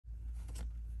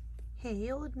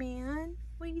Hey, old man,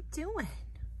 what are you doing?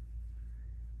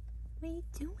 What are you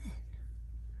doing?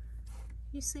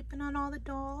 You sleeping on all the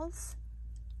dolls?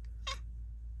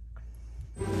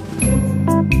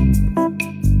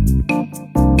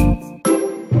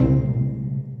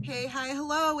 Hey, hi,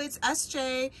 hello, it's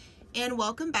SJ, and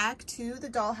welcome back to the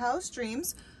Dollhouse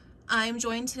Dreams. I'm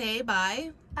joined today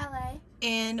by LA.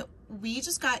 And we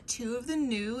just got two of the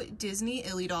new Disney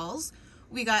Illy dolls.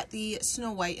 We got the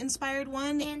Snow White inspired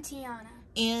one And Tiana.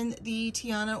 and the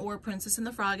Tiana or Princess and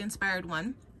the Frog inspired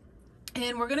one.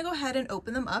 And we're gonna go ahead and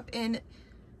open them up and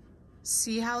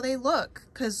see how they look,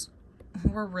 because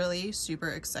we're really super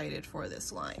excited for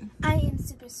this line. I am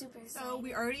super excited. So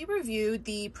we already reviewed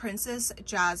the Princess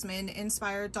Jasmine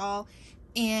inspired doll,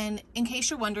 and in case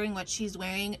you're wondering what she's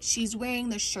wearing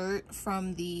the shirt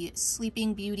from the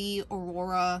Sleeping Beauty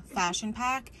Aurora fashion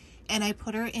pack, and I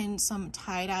put her in some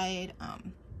tie-dyed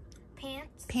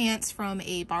pants from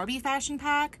a Barbie fashion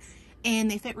pack,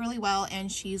 and they fit really well, and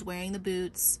she's wearing the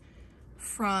boots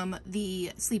from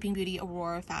the Sleeping Beauty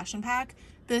Aurora fashion pack.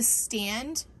 The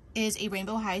stand is a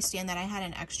rainbow high stand that I had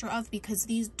an extra of because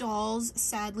these dolls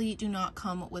sadly do not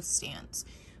come with stands.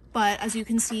 But as you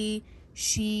can see,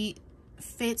 she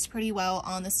fits pretty well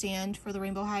on the stand for the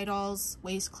rainbow high dolls.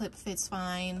 Waist clip fits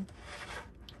fine.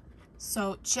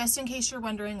 So just in case you're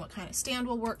wondering what kind of stand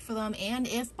will work for them and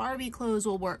if Barbie clothes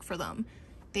will work for them,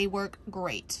 they work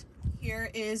great. Here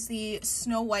is the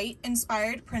Snow White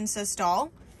inspired princess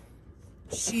doll.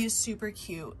 She is super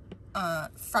cute.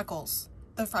 Freckles.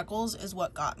 The freckles is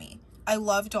what got me. I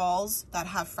love dolls that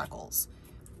have freckles.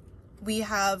 We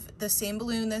have the same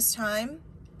balloon this time,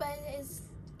 but it's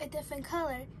a different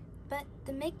color, but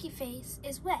the Mickey face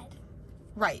is red.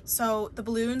 Right, so the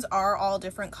balloons are all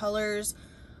different colors.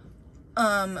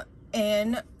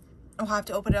 And I'll have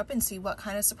to open it up and see what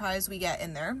kind of surprise we get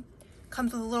in there.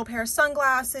 Comes with a little pair of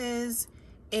sunglasses,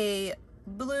 a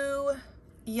blue,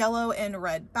 yellow, and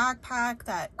red backpack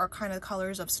that are kind of the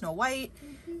colors of Snow White.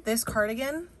 This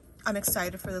cardigan, I'm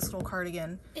excited for this little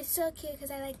cardigan. It's so cute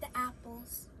because I like the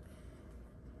apples.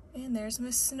 And there's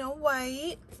Miss Snow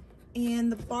White.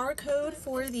 And the barcode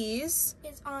for these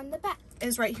is on the back.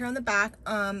 Is right here on the back.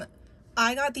 I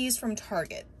got these from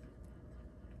Target.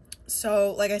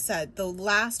 So, like I said, the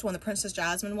last one, the Princess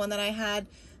Jasmine one that I had,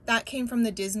 that came from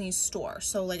the Disney store.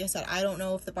 So, like I said, I don't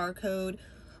know if the barcode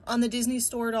on the Disney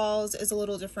store dolls is a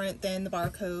little different than the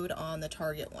barcode on the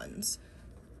Target ones.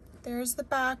 There's the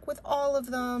back with all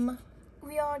of them.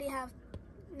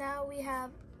 Now we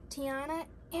have Tiana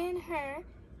and her,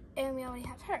 and we already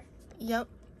have her. Yep.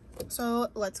 So,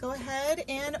 let's go ahead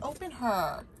and open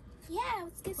her. Yeah,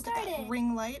 let's get started.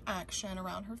 Ring light action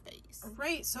around her face. All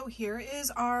right, so here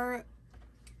is our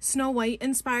Snow White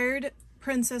inspired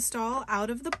princess doll out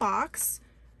of the box.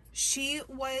 She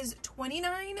was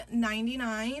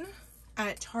 $29.99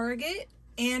 at Target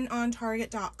and on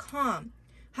Target.com.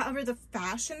 However, the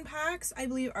fashion packs, I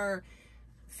believe, are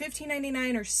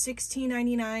 $15.99 or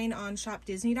 $16.99 on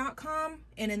shopdisney.com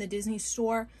and in the Disney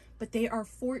store, but they are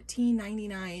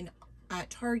 $14.99 at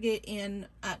Target and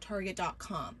at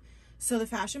Target.com. So the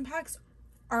fashion packs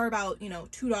are about,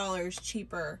 $2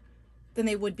 cheaper than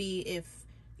they would be if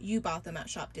you bought them at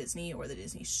Shop Disney or the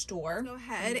Disney store. Go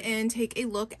ahead and take a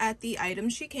look at the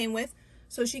items she came with.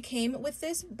 So she came with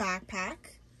this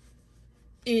backpack.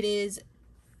 It is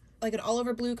like an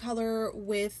all-over blue color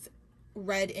with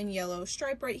red and yellow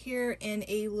stripe right here and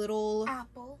a little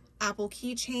apple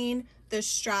keychain. The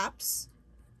straps,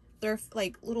 they're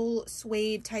like little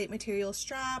suede type material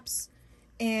straps.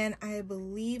 And I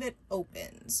believe it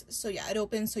opens. So yeah, it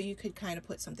opens so you could kind of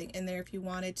put something in there if you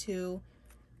wanted to.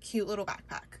 Cute little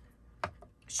backpack.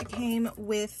 She came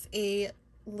with a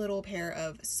little pair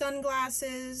of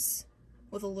sunglasses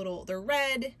with they're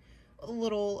red, a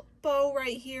little bow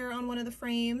right here on one of the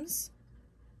frames.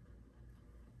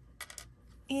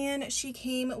 And she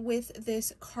came with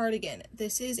this cardigan.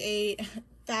 This is a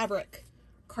fabric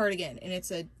cardigan, and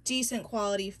it's a decent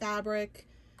quality fabric.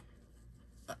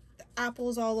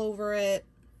 Apples all over it.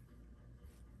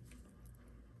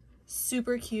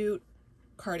 Super cute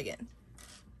cardigan.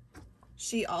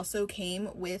 She also came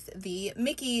with the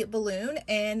Mickey balloon,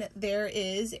 and there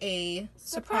is a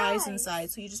surprise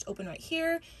inside. So you just open right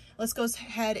here. Let's go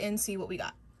ahead and see what we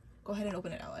got. Go ahead and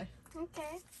open it, LA.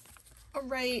 Okay. All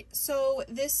right, so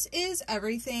this is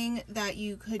everything that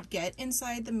you could get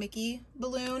inside the Mickey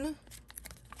balloon.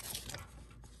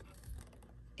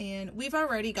 And we've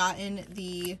already gotten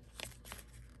the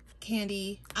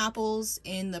candy apples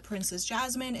in the Princess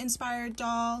Jasmine inspired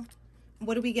doll.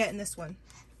 What do we get in this one?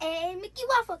 A Mickey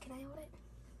waffle. Can I hold it?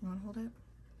 You want to hold it?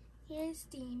 Here's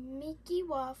the Mickey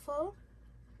waffle.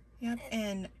 Yep,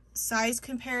 and size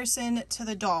comparison to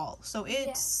the doll. So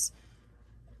it's,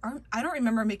 I don't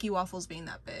remember Mickey Waffles being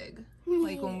that big.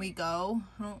 Like when we go.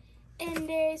 And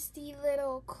there's the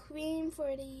little cream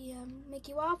for the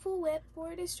Mickey Waffle, whip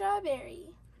for the strawberry.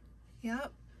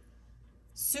 Yep.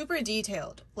 Super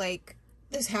detailed. Like,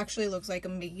 this actually looks like a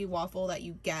Mickey Waffle that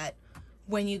you get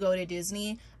when you go to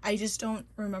Disney. I just don't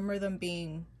remember them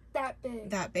being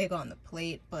that big on the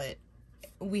plate, but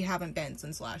we haven't been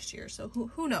since last year, so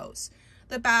who knows.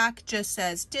 The back just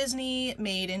says Disney,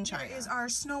 made in China. Here is our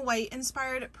Snow White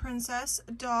inspired princess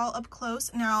doll up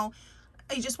close. Now,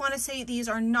 I just want to say these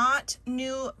are not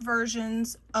new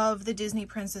versions of the Disney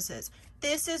princesses.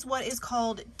 This is what is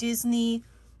called Disney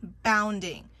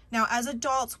bounding. Now, as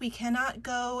adults, we cannot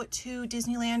go to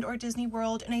Disneyland or Disney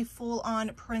World in a full-on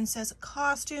princess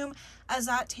costume, as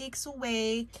that takes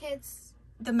away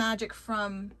the magic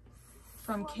from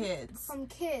kids.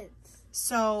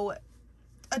 So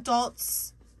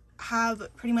adults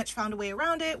have pretty much found a way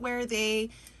around it, where they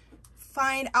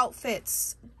find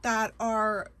outfits that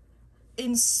are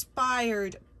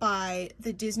inspired by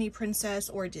the Disney princess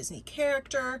or Disney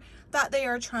character that they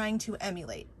are trying to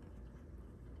emulate.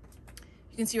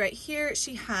 You can see right here,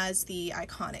 she has the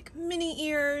iconic mini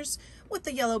ears with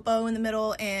the yellow bow in the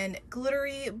middle and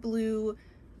glittery blue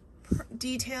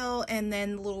detail, and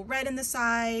then the little red in the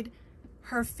side.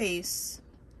 Her face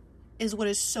is what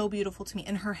is so beautiful to me,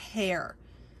 and her hair.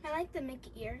 I like the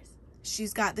Mickey ears.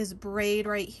 She's got this braid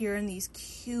right here and these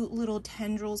cute little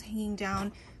tendrils hanging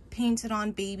down, painted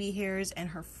on baby hairs, and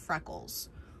her freckles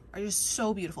are just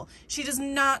so beautiful. She does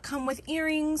not come with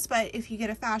earrings, but if you get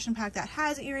a fashion pack that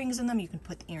has earrings in them, you can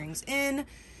put the earrings in.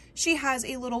 She has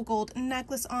a little gold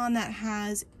necklace on that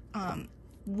has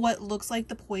what looks like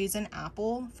the poison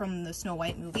apple from the Snow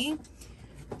White movie.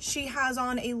 She has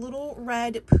on a little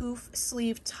red poof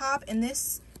sleeve top, and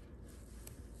this,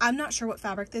 I'm not sure what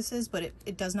fabric this is, but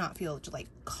it does not feel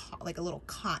like a little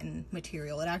cotton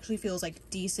material. It actually feels like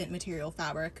decent material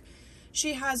fabric.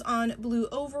 She has on blue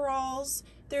overalls.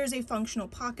 There's a functional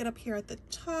pocket up here at the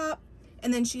top,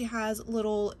 and then she has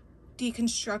little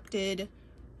deconstructed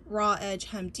raw edge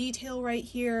hem detail right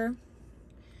here.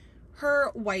 Her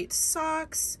white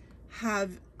socks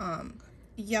have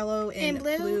yellow and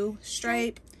blue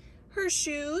stripe. Her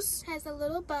shoes has a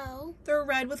little bow. They're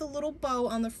red with a little bow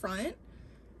on the front.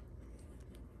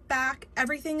 Back,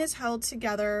 everything is held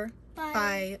together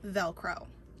by Velcro.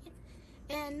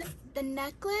 And the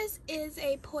necklace is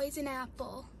a poison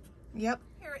apple. Yep.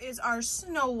 Here is our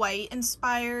Snow White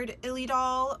inspired Illy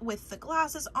doll with the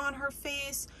glasses on her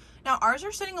face. Now, ours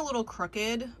are sitting a little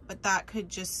crooked, but that could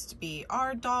just be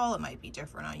our doll. It might be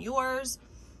different on yours.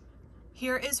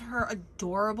 Here is her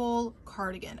adorable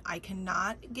cardigan. I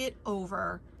cannot get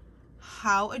over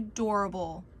how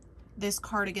adorable this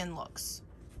cardigan looks.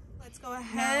 Let's go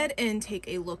ahead and take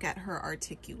a look at her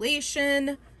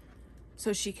articulation.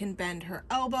 So she can bend her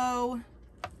elbow,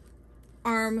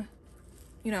 arm,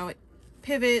 you know, it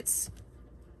pivots,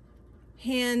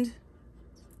 hand,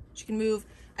 she can move.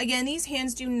 Again, these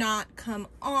hands do not come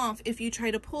off. If you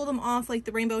try to pull them off like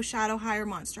the Rainbow Shadow High or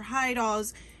Monster High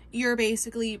dolls, you're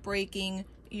basically breaking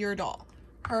your doll.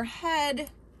 Her head,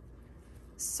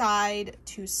 side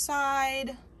to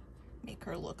side, make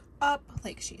her look up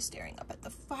like she's staring up at the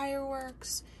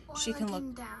fireworks. Or she can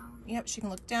look down. Yep, she can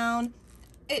look down.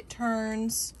 It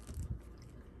turns.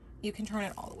 You can turn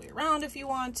it all the way around if you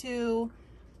want to.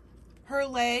 Her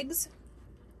legs,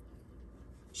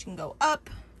 she can go up,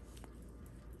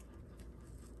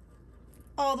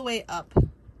 all the way up.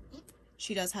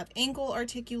 She does have ankle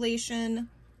articulation,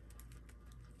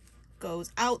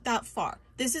 goes out that far.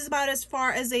 This is about as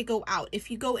far as they go out.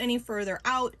 If you go any further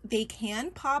out, they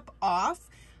can pop off,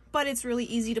 but it's really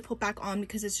easy to put back on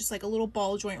because it's just like a little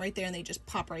ball joint right there and they just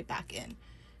pop right back in.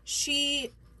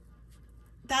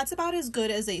 That's about as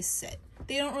good as they sit.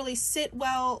 They don't really sit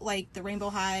well like the Rainbow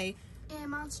High and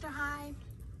Monster High.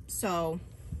 So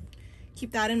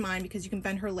keep that in mind because you can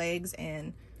bend her legs,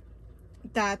 and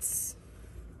that's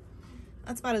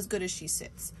about as good as she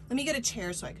sits. Let me get a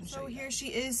chair so I can show you. Here she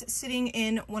is sitting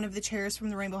in one of the chairs from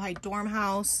the Rainbow High dorm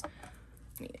house.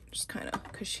 Let me just kind of,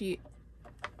 because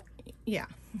yeah.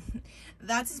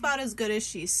 That's about as good as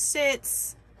she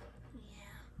sits. Yeah.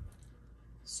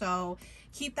 So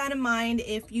keep that in mind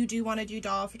if you do want to do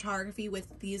doll photography with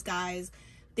these guys.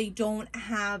 They don't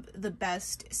have the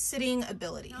best sitting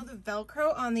ability. Now, the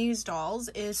Velcro on these dolls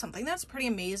is something that's pretty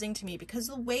amazing to me because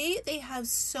the way they have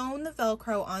sewn the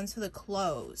Velcro onto the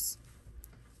clothes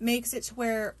makes it to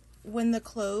where when you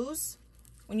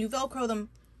Velcro them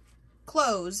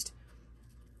closed,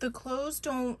 the clothes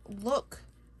don't look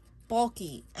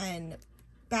bulky and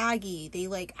baggy. They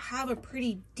like have a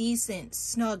pretty decent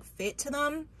snug fit to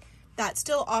them that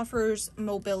still offers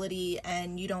mobility,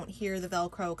 and you don't hear the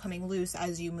Velcro coming loose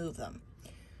as you move them.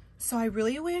 So I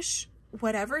really wish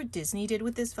whatever Disney did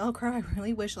with this Velcro, I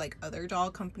really wish like other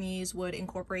doll companies would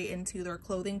incorporate into their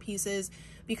clothing pieces,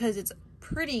 because it's a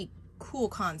pretty cool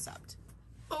concept.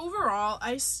 Overall,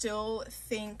 I still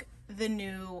think the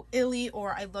new Illy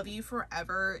or I Love You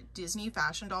Forever Disney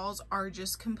fashion dolls are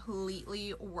just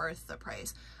completely worth the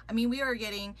price. I mean, we are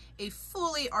getting a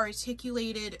fully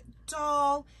articulated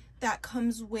doll that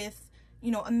comes with,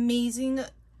 you know, amazing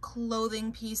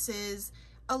clothing pieces,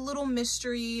 a little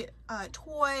mystery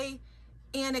toy,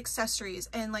 and accessories.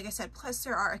 And like I said, plus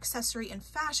there are accessory and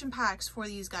fashion packs for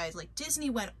these guys. Like, Disney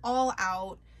went all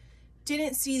out,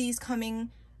 didn't see these coming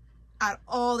at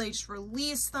all. They just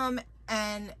released them,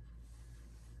 and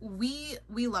we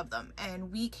love them,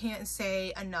 and we can't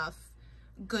say enough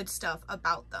good stuff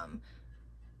about them.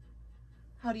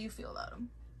 How do you feel about them?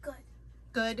 Good.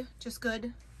 Good? Just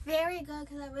good? Very good,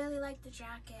 because I really like the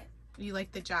jacket. You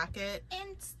like the jacket? And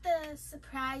it's the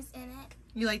surprise in it.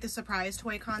 You like the surprise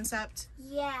toy concept?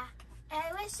 Yeah. And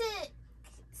I wish it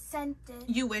scented.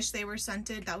 You wish they were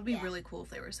scented? That would be Yeah. really cool if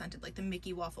they were scented. Like the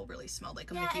Mickey waffle really smelled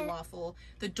like a Yeah, Mickey and waffle.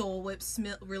 The Dole Whip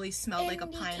really smelled like a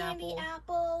and the pineapple. candy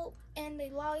apple and the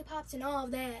lollipops and all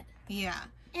of that. Yeah.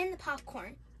 And the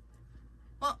popcorn.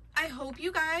 Well, I hope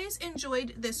you guys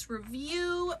enjoyed this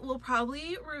review. We'll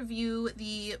probably review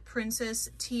the Princess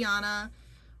Tiana,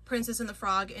 Princess and the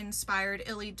Frog inspired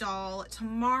Illy doll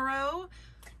tomorrow.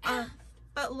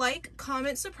 But like,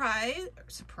 comment, surprise.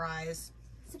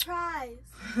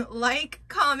 Like,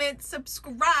 comment,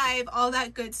 subscribe, all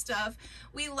that good stuff.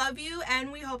 We love you,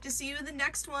 and we hope to see you in the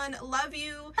next one. Love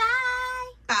you.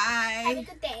 Bye. Bye. Have a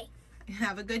good day.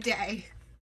 Have a good day.